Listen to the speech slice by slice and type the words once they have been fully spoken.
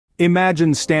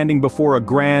Imagine standing before a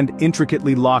grand,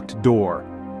 intricately locked door.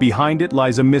 Behind it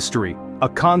lies a mystery, a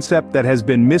concept that has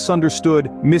been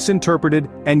misunderstood, misinterpreted,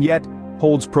 and yet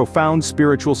holds profound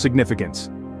spiritual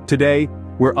significance. Today,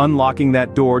 we're unlocking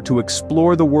that door to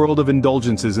explore the world of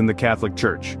indulgences in the Catholic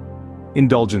Church.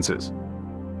 Indulgences.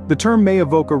 The term may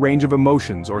evoke a range of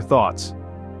emotions or thoughts.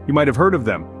 You might have heard of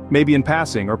them, maybe in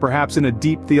passing or perhaps in a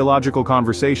deep theological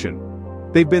conversation.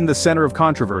 They've been the center of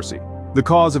controversy, the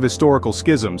cause of historical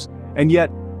schisms, and yet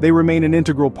they remain an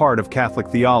integral part of Catholic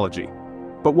theology.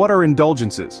 But what are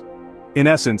indulgences? In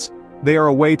essence, they are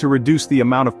a way to reduce the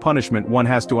amount of punishment one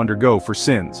has to undergo for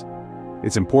sins.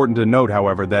 It's important to note,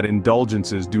 however, that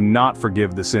indulgences do not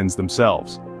forgive the sins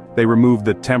themselves. They remove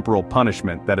the temporal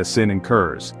punishment that a sin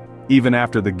incurs, even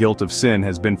after the guilt of sin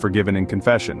has been forgiven in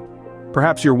confession.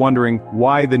 Perhaps you're wondering,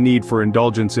 why the need for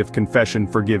indulgence if confession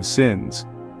forgives sins?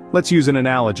 Let's use an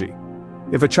analogy.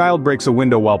 If a child breaks a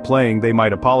window while playing, they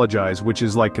might apologize, which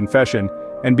is like confession,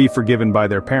 and be forgiven by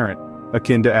their parent,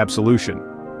 akin to absolution.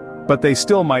 But they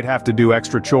still might have to do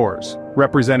extra chores,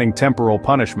 representing temporal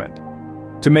punishment,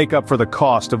 to make up for the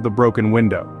cost of the broken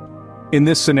window. In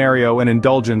this scenario, an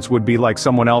indulgence would be like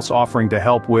someone else offering to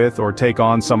help with or take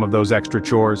on some of those extra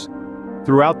chores.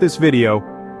 Throughout this video,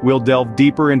 we'll delve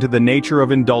deeper into the nature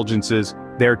of indulgences,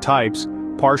 their types,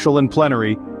 partial and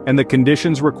plenary, and the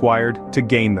conditions required to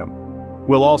gain them.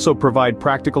 We'll also provide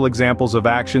practical examples of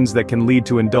actions that can lead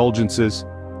to indulgences,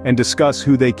 and discuss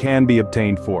who they can be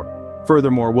obtained for.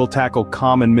 Furthermore, we'll tackle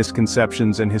common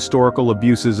misconceptions and historical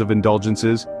abuses of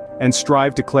indulgences, and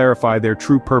strive to clarify their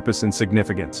true purpose and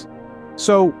significance.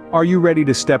 So, are you ready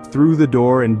to step through the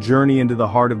door and journey into the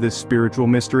heart of this spiritual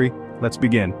mystery? Let's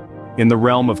begin. In the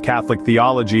realm of Catholic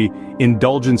theology,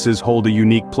 indulgences hold a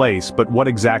unique place, but what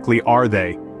exactly are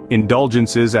they?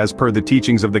 Indulgences, as per the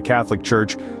teachings of the Catholic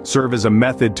Church, serve as a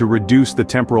method to reduce the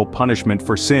temporal punishment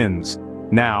for sins.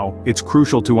 Now, it's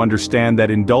crucial to understand that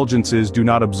indulgences do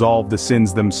not absolve the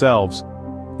sins themselves.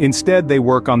 Instead, they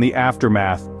work on the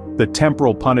aftermath, the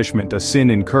temporal punishment a sin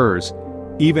incurs,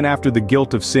 even after the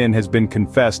guilt of sin has been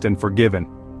confessed and forgiven.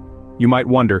 You might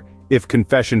wonder, if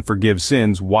confession forgives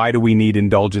sins, why do we need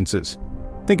indulgences?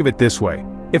 Think of it this way.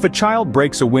 If a child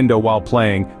breaks a window while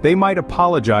playing, they might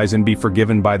apologize and be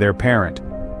forgiven by their parent.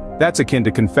 That's akin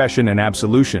to confession and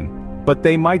absolution, but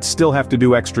they might still have to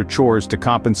do extra chores to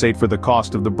compensate for the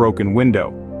cost of the broken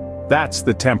window. That's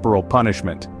the temporal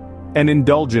punishment. An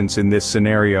indulgence in this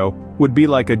scenario would be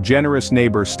like a generous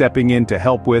neighbor stepping in to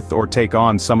help with or take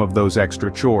on some of those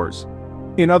extra chores.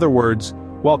 In other words,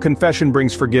 while confession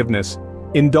brings forgiveness,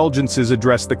 indulgences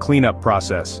address the cleanup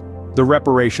process, the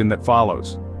reparation that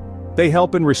follows. They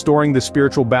help in restoring the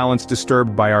spiritual balance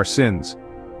disturbed by our sins.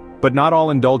 But not all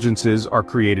indulgences are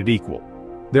created equal.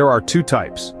 There are two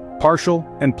types, partial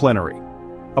and plenary.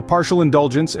 A partial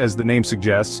indulgence, as the name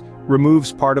suggests,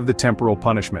 removes part of the temporal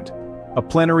punishment. A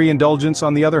plenary indulgence,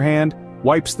 on the other hand,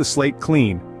 wipes the slate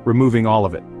clean, removing all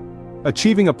of it.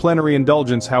 Achieving a plenary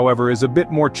indulgence, however, is a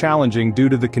bit more challenging due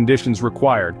to the conditions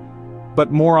required,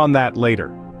 but more on that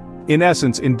later. In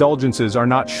essence, indulgences are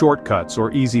not shortcuts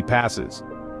or easy passes.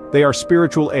 They are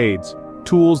spiritual aids,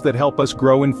 tools that help us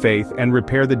grow in faith and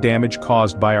repair the damage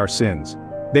caused by our sins.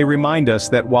 They remind us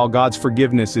that while God's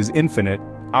forgiveness is infinite,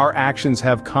 our actions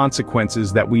have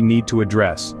consequences that we need to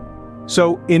address.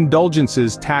 So,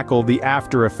 indulgences tackle the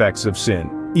after effects of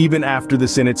sin, even after the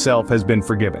sin itself has been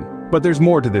forgiven. But there's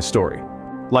more to this story.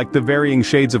 Like the varying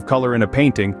shades of color in a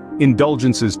painting,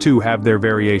 indulgences too have their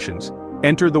variations.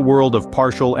 Enter the world of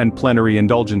partial and plenary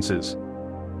indulgences.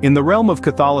 In the realm of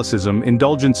Catholicism,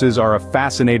 indulgences are a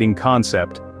fascinating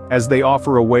concept, as they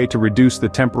offer a way to reduce the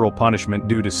temporal punishment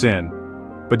due to sin.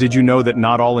 But did you know that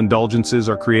not all indulgences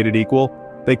are created equal?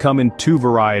 They come in two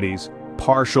varieties,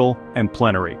 partial and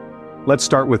plenary. Let's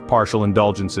start with partial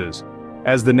indulgences.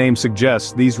 As the name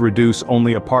suggests, these reduce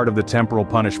only a part of the temporal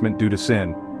punishment due to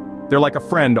sin. They're like a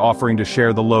friend offering to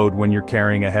share the load when you're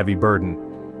carrying a heavy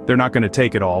burden. They're not going to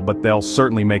take it all, but they'll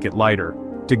certainly make it lighter.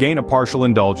 To gain a partial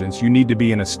indulgence, you need to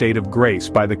be in a state of grace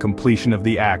by the completion of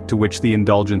the act to which the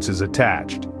indulgence is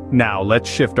attached. Now, let's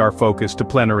shift our focus to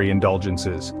plenary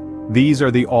indulgences. These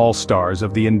are the all-stars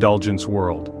of the indulgence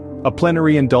world. A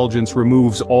plenary indulgence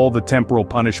removes all the temporal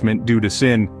punishment due to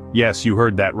sin. Yes, you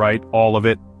heard that right, all of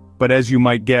it. But as you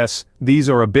might guess, these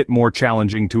are a bit more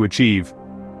challenging to achieve.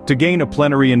 To gain a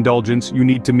plenary indulgence, you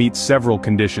need to meet several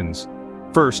conditions.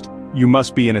 First, you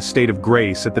must be in a state of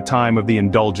grace at the time of the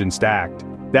indulgenced act.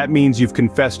 That means you've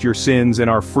confessed your sins and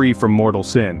are free from mortal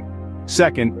sin.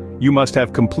 Second, you must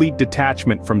have complete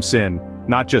detachment from sin,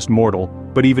 not just mortal,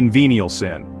 but even venial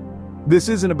sin. This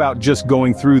isn't about just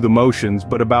going through the motions,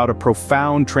 but about a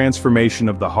profound transformation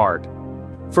of the heart.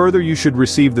 Further, you should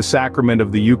receive the sacrament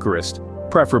of the Eucharist,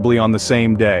 preferably on the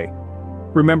same day.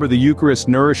 Remember, the Eucharist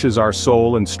nourishes our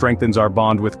soul and strengthens our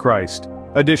bond with Christ.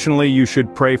 Additionally, you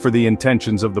should pray for the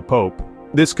intentions of the Pope.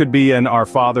 This could be an Our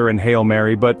Father and Hail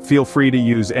Mary, but feel free to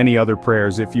use any other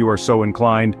prayers if you are so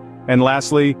inclined. And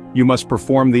lastly, you must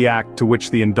perform the act to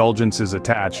which the indulgence is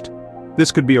attached.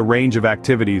 This could be a range of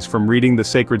activities from reading the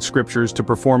sacred scriptures to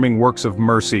performing works of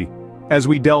mercy. As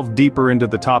we delve deeper into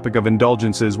the topic of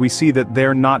indulgences, we see that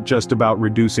they're not just about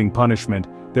reducing punishment,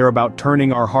 they're about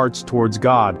turning our hearts towards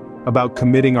God, about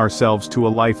committing ourselves to a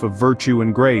life of virtue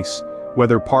and grace.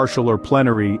 Whether partial or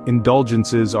plenary,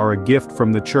 indulgences are a gift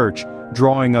from the Church,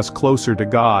 drawing us closer to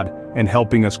God and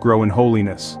helping us grow in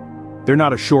holiness. They're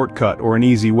not a shortcut or an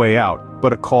easy way out,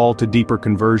 but a call to deeper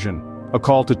conversion, a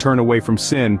call to turn away from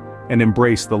sin and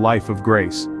embrace the life of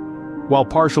grace. While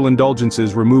partial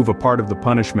indulgences remove a part of the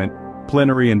punishment,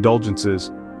 plenary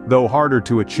indulgences, though harder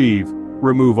to achieve,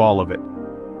 remove all of it.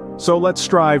 So let's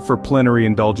strive for plenary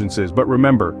indulgences, but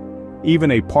remember,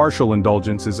 even a partial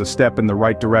indulgence is a step in the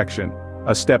right direction,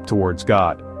 a step towards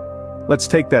God. Let's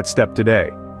take that step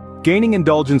today. Gaining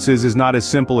indulgences is not as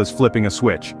simple as flipping a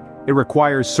switch. It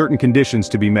requires certain conditions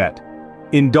to be met.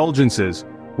 Indulgences,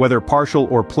 whether partial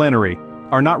or plenary,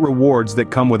 are not rewards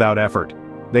that come without effort.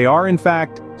 They are, in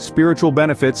fact, spiritual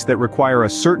benefits that require a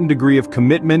certain degree of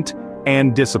commitment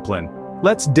and discipline.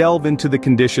 Let's delve into the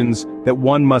conditions that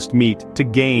one must meet to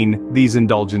gain these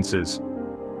indulgences.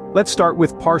 Let's start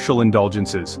with partial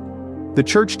indulgences. The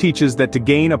Church teaches that to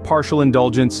gain a partial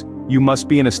indulgence, you must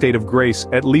be in a state of grace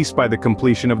at least by the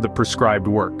completion of the prescribed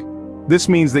work. This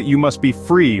means that you must be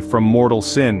free from mortal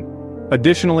sin.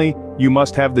 Additionally, you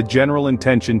must have the general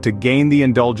intention to gain the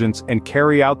indulgence and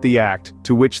carry out the act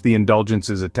to which the indulgence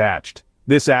is attached.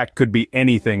 This act could be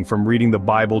anything from reading the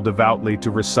Bible devoutly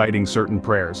to reciting certain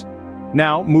prayers.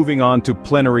 Now, moving on to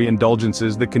plenary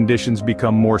indulgences, the conditions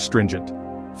become more stringent.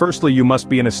 Firstly, you must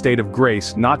be in a state of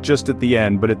grace, not just at the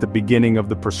end but at the beginning of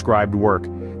the prescribed work.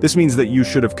 This means that you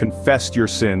should have confessed your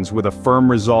sins with a firm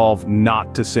resolve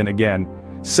not to sin again.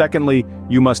 Secondly,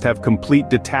 you must have complete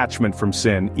detachment from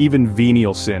sin, even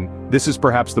venial sin. This is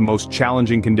perhaps the most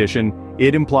challenging condition.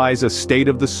 It implies a state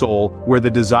of the soul where the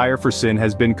desire for sin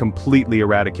has been completely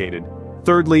eradicated.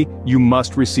 Thirdly, you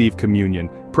must receive communion,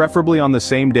 preferably on the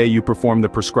same day you perform the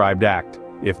prescribed act.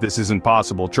 If this isn't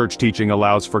possible, Church teaching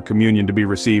allows for communion to be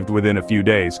received within a few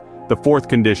days. The fourth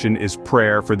condition is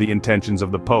prayer for the intentions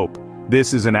of the Pope.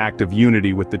 This is an act of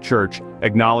unity with the Church,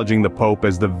 acknowledging the Pope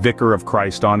as the vicar of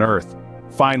Christ on earth.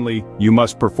 Finally, you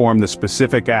must perform the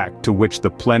specific act to which the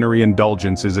plenary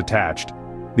indulgence is attached.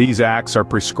 These acts are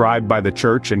prescribed by the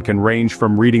Church and can range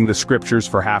from reading the scriptures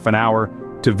for half an hour,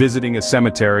 to visiting a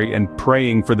cemetery and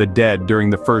praying for the dead during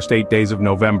the first 8 days of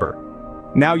November.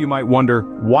 Now you might wonder,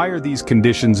 why are these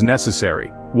conditions necessary?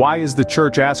 Why is the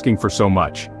Church asking for so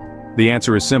much? The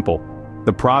answer is simple.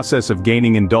 The process of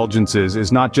gaining indulgences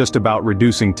is not just about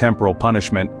reducing temporal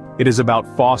punishment, it is about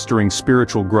fostering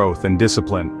spiritual growth and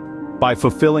discipline. By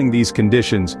fulfilling these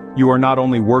conditions, you are not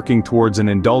only working towards an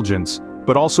indulgence,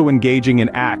 but also engaging in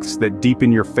acts that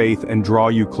deepen your faith and draw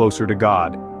you closer to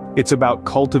God. It's about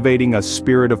cultivating a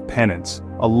spirit of penance,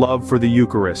 a love for the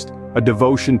Eucharist, a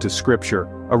devotion to Scripture,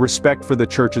 a respect for the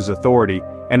Church's authority,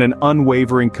 and an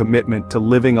unwavering commitment to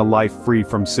living a life free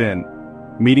from sin.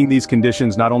 Meeting these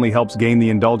conditions not only helps gain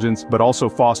the indulgence, but also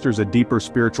fosters a deeper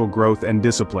spiritual growth and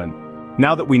discipline.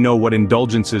 Now that we know what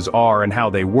indulgences are and how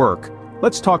they work,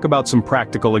 let's talk about some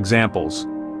practical examples.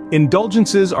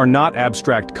 Indulgences are not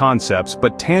abstract concepts,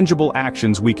 but tangible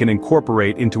actions we can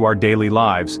incorporate into our daily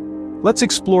lives. Let's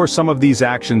explore some of these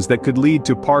actions that could lead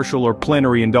to partial or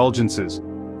plenary indulgences.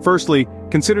 Firstly,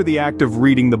 consider the act of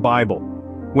reading the Bible.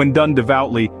 When done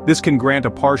devoutly, this can grant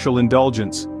a partial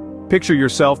indulgence. Picture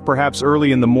yourself perhaps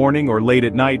early in the morning or late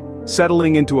at night,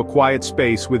 settling into a quiet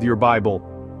space with your Bible.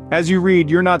 As you read,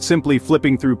 you're not simply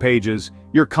flipping through pages,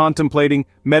 you're contemplating,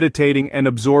 meditating, and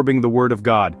absorbing the Word of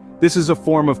God. This is a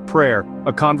form of prayer,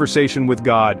 a conversation with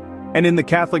God. And in the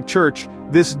Catholic Church,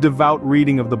 this devout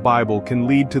reading of the Bible can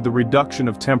lead to the reduction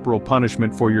of temporal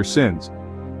punishment for your sins.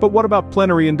 But what about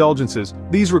plenary indulgences?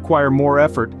 These require more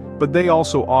effort, but they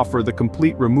also offer the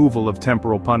complete removal of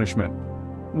temporal punishment.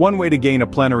 One way to gain a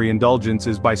plenary indulgence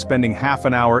is by spending half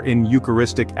an hour in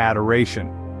Eucharistic adoration.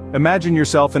 Imagine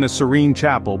yourself in a serene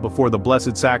chapel before the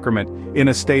Blessed Sacrament, in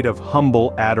a state of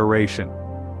humble adoration.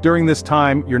 During this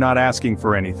time, you're not asking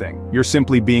for anything. You're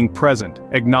simply being present,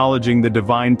 acknowledging the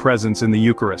divine presence in the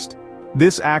Eucharist.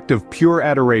 This act of pure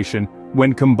adoration,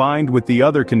 when combined with the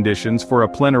other conditions for a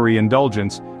plenary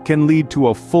indulgence, can lead to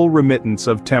a full remittance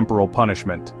of temporal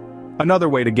punishment. Another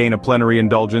way to gain a plenary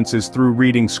indulgence is through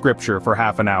reading Scripture for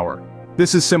half an hour.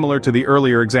 This is similar to the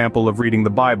earlier example of reading the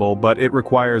Bible, but it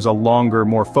requires a longer,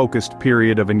 more focused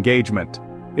period of engagement.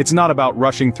 It's not about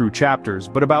rushing through chapters,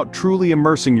 but about truly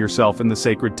immersing yourself in the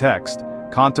sacred text,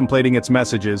 contemplating its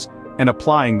messages, and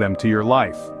applying them to your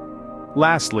life.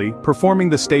 Lastly, performing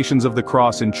the Stations of the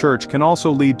Cross in church can also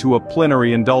lead to a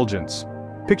plenary indulgence.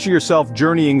 Picture yourself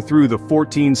journeying through the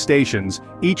 14 stations,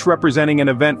 each representing an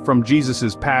event from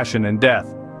Jesus' passion and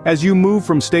death. As you move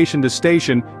from station to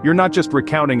station, you're not just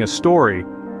recounting a story,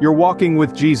 you're walking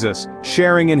with Jesus,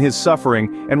 sharing in his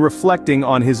suffering, and reflecting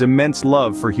on his immense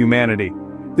love for humanity.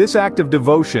 This act of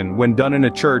devotion, when done in a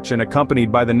church and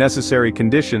accompanied by the necessary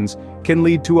conditions, can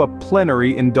lead to a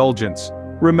plenary indulgence.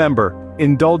 Remember,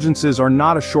 indulgences are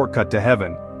not a shortcut to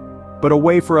heaven, but a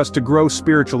way for us to grow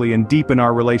spiritually and deepen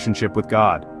our relationship with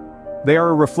God. They are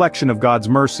a reflection of God's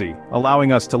mercy,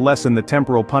 allowing us to lessen the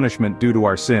temporal punishment due to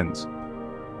our sins.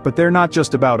 But they're not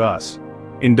just about us.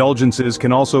 Indulgences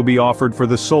can also be offered for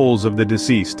the souls of the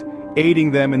deceased, aiding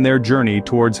them in their journey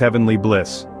towards heavenly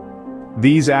bliss.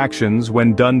 These actions,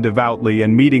 when done devoutly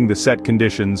and meeting the set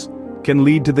conditions, can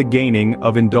lead to the gaining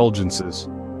of indulgences.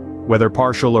 Whether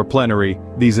partial or plenary,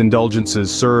 these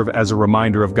indulgences serve as a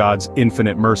reminder of God's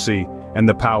infinite mercy and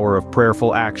the power of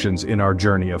prayerful actions in our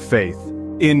journey of faith.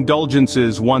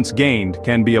 Indulgences once gained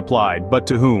can be applied, but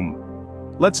to whom?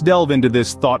 Let's delve into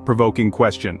this thought-provoking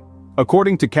question.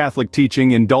 According to Catholic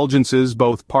teaching, indulgences,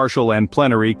 both partial and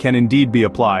plenary, can indeed be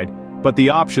applied, but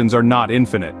the options are not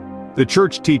infinite. The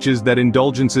Church teaches that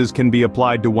indulgences can be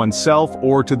applied to oneself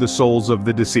or to the souls of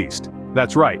the deceased.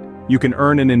 That's right, you can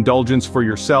earn an indulgence for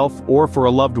yourself or for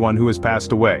a loved one who has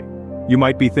passed away. You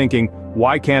might be thinking,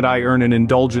 why can't I earn an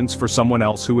indulgence for someone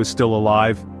else who is still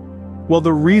alive? Well,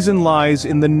 the reason lies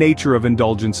in the nature of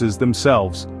indulgences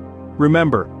themselves.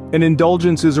 Remember, an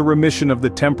indulgence is a remission of the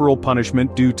temporal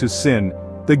punishment due to sin,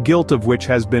 the guilt of which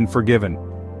has been forgiven.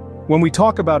 When we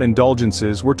talk about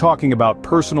indulgences, we're talking about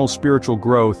personal spiritual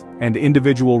growth and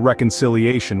individual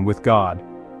reconciliation with God.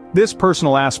 This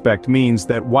personal aspect means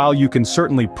that while you can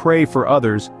certainly pray for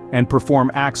others and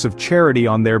perform acts of charity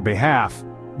on their behalf,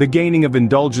 the gaining of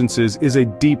indulgences is a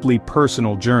deeply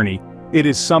personal journey. It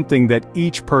is something that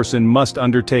each person must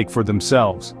undertake for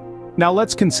themselves. Now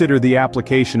let's consider the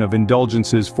application of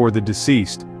indulgences for the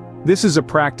deceased. This is a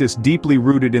practice deeply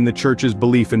rooted in the Church's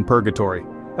belief in purgatory,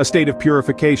 a state of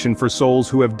purification for souls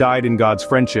who have died in God's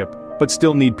friendship, but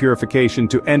still need purification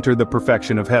to enter the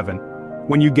perfection of heaven.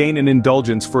 When you gain an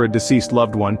indulgence for a deceased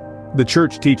loved one, the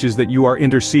Church teaches that you are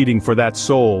interceding for that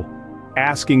soul,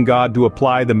 asking God to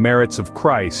apply the merits of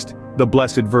Christ, the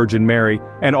Blessed Virgin Mary,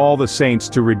 and all the saints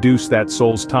to reduce that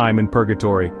soul's time in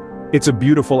purgatory. It's a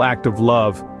beautiful act of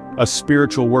love, a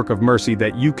spiritual work of mercy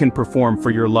that you can perform for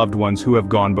your loved ones who have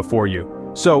gone before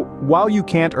you. So, while you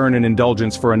can't earn an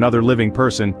indulgence for another living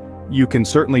person, you can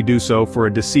certainly do so for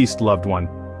a deceased loved one.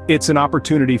 It's an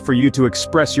opportunity for you to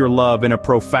express your love in a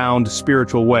profound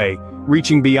spiritual way,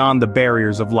 reaching beyond the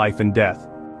barriers of life and death.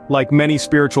 Like many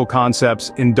spiritual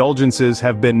concepts, indulgences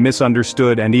have been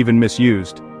misunderstood and even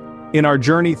misused. In our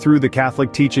journey through the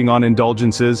Catholic teaching on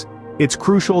indulgences, it's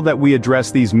crucial that we address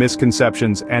these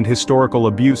misconceptions and historical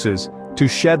abuses to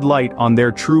shed light on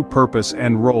their true purpose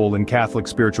and role in Catholic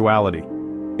spirituality.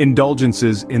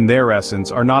 Indulgences, in their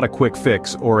essence, are not a quick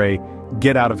fix or a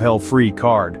get-out-of-hell-free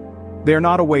card. They are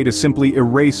not a way to simply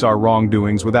erase our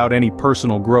wrongdoings without any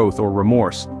personal growth or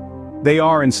remorse. They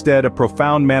are instead a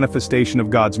profound manifestation of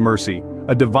God's mercy,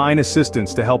 a divine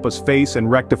assistance to help us face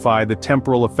and rectify the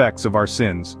temporal effects of our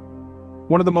sins.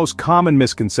 One of the most common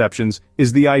misconceptions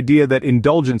is the idea that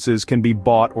indulgences can be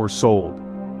bought or sold.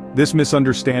 This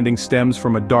misunderstanding stems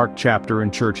from a dark chapter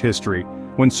in church history,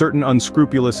 when certain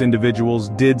unscrupulous individuals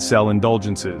did sell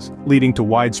indulgences, leading to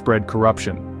widespread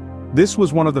corruption. This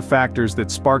was one of the factors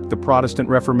that sparked the Protestant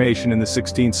Reformation in the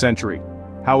 16th century.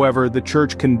 However, the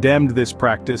Church condemned this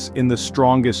practice in the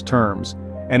strongest terms,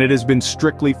 and it has been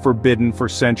strictly forbidden for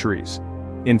centuries.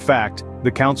 In fact,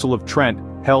 the Council of Trent,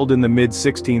 held in the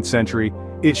mid-16th century,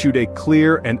 issued a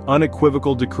clear and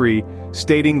unequivocal decree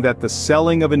stating that the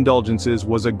selling of indulgences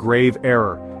was a grave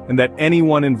error, and that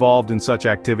anyone involved in such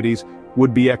activities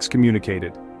would be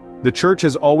excommunicated. The Church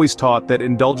has always taught that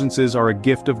indulgences are a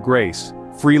gift of grace,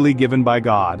 freely given by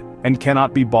God, and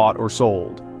cannot be bought or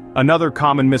sold. Another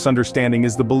common misunderstanding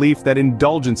is the belief that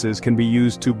indulgences can be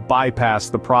used to bypass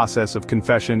the process of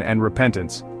confession and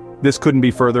repentance. This couldn't be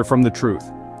further from the truth.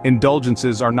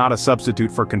 Indulgences are not a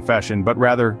substitute for confession, but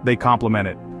rather, they complement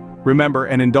it. Remember,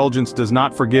 an indulgence does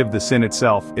not forgive the sin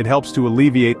itself, it helps to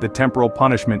alleviate the temporal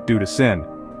punishment due to sin.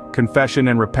 Confession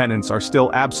and repentance are still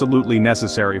absolutely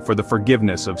necessary for the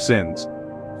forgiveness of sins.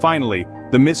 Finally,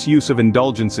 The misuse of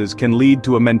indulgences can lead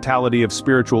to a mentality of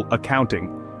spiritual accounting,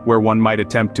 where one might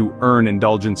attempt to earn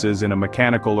indulgences in a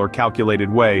mechanical or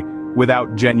calculated way,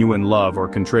 without genuine love or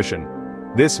contrition.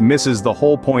 This misses the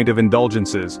whole point of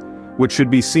indulgences, which should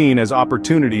be seen as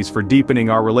opportunities for deepening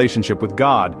our relationship with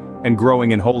God and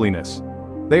growing in holiness.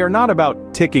 They are not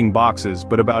about ticking boxes,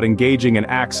 but about engaging in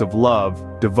acts of love,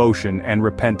 devotion, and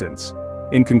repentance.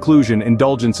 In conclusion,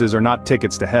 indulgences are not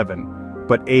tickets to heaven,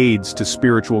 but aids to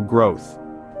spiritual growth.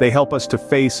 They help us to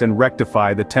face and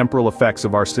rectify the temporal effects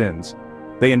of our sins.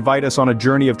 They invite us on a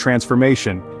journey of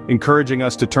transformation, encouraging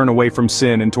us to turn away from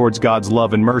sin and towards God's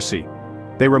love and mercy.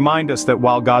 They remind us that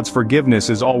while God's forgiveness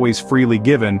is always freely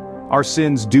given, our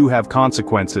sins do have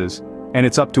consequences, and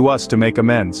it's up to us to make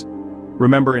amends.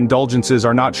 Remember, indulgences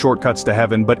are not shortcuts to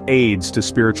heaven but aids to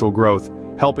spiritual growth,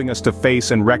 helping us to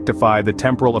face and rectify the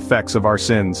temporal effects of our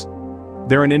sins.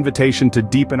 They're an invitation to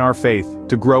deepen our faith,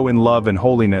 to grow in love and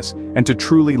holiness, and to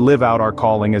truly live out our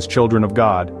calling as children of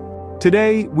God.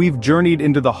 Today, we've journeyed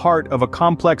into the heart of a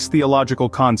complex theological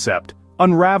concept,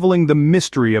 unraveling the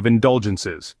mystery of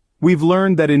indulgences. We've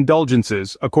learned that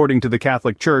indulgences, according to the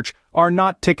Catholic Church, are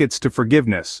not tickets to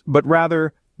forgiveness, but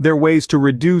rather, they're ways to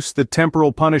reduce the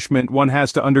temporal punishment one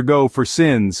has to undergo for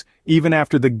sins, even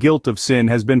after the guilt of sin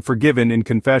has been forgiven in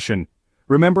confession.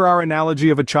 Remember our analogy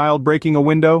of a child breaking a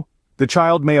window? The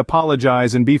child may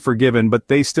apologize and be forgiven, but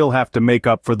they still have to make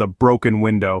up for the broken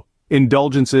window.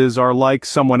 Indulgences are like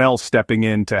someone else stepping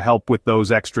in to help with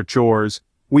those extra chores.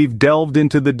 We've delved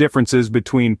into the differences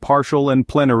between partial and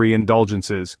plenary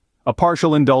indulgences. A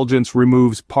partial indulgence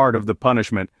removes part of the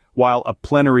punishment, while a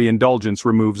plenary indulgence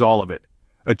removes all of it.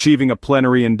 Achieving a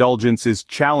plenary indulgence is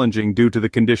challenging due to the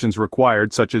conditions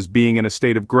required, such as being in a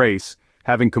state of grace,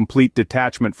 having complete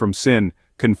detachment from sin,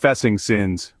 confessing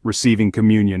sins, receiving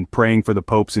communion, praying for the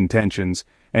Pope's intentions,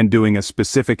 and doing a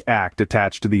specific act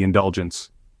attached to the indulgence.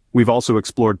 We've also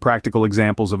explored practical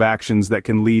examples of actions that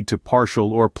can lead to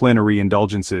partial or plenary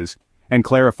indulgences, and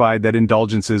clarified that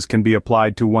indulgences can be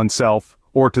applied to oneself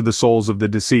or to the souls of the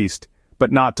deceased,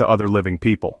 but not to other living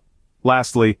people.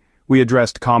 Lastly, we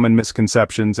addressed common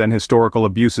misconceptions and historical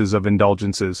abuses of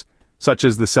indulgences, such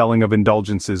as the selling of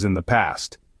indulgences in the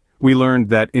past. We learned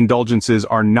that indulgences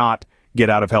are not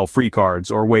get-out-of-hell-free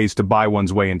cards or ways to buy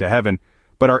one's way into heaven,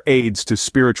 but are aids to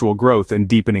spiritual growth and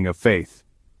deepening of faith.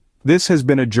 This has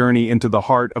been a journey into the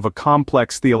heart of a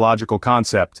complex theological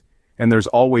concept, and there's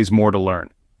always more to learn.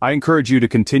 I encourage you to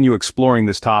continue exploring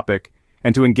this topic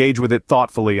and to engage with it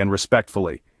thoughtfully and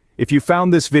respectfully. If you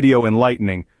found this video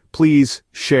enlightening, please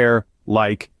share,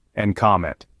 like, and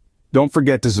comment. Don't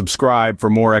forget to subscribe for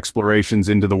more explorations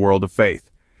into the world of faith.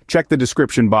 Check the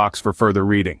description box for further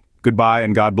reading. Goodbye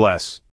and God bless.